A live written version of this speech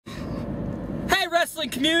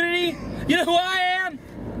wrestling community. You know who I am?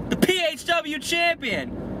 The PHW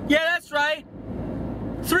champion. Yeah, that's right.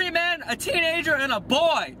 3 men, a teenager, and a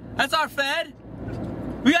boy. That's our Fed.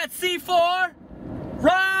 We got C4,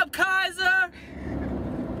 Rob Kaiser,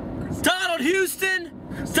 Donald Houston,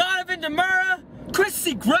 Donovan DeMura, Chris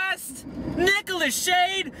Segrest, Nicholas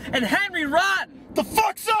Shade, and Henry Rotten. The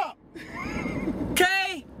fuck's up?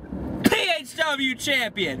 Okay? PHW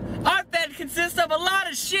champion. Our Fed consists of a lot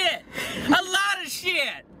of shit. A lot of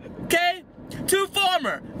shit. Okay? 2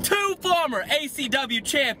 former ACW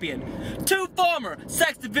champion, 2 former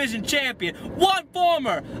Sex Division champion, 1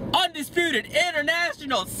 former undisputed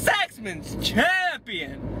international Sexmen's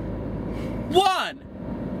champion, 1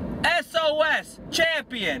 SOS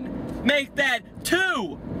champion. Make that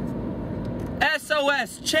 2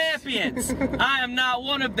 SOS champions. I am not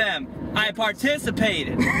one of them. I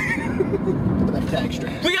participated. We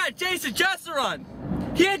got Jason Jesserun.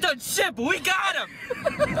 He ain't done shit, but we got him.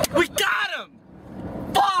 We got him.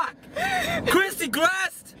 Fuck. Chrissy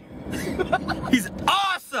Grest. He's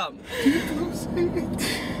awesome.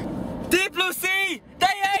 Deep Blue Sea. They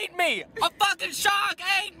ate me. A fucking shark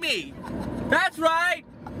ate me. That's right.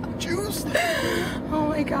 Juice. Oh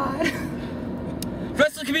my god.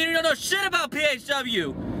 Wrestling community don't know shit about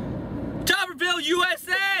PHW. jobbers-ville,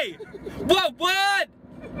 USA. What?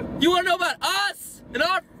 You wanna know about us and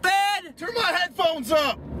our Fed? Turn my headphones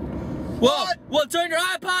up. Well, turn your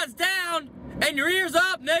iPods down and your ears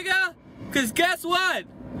up, nigga. Cause guess what?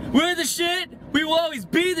 We're the shit. We will always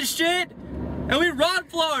be the shit. And we run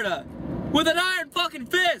Florida with an iron fucking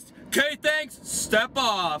fist. Okay, thanks. Step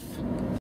off.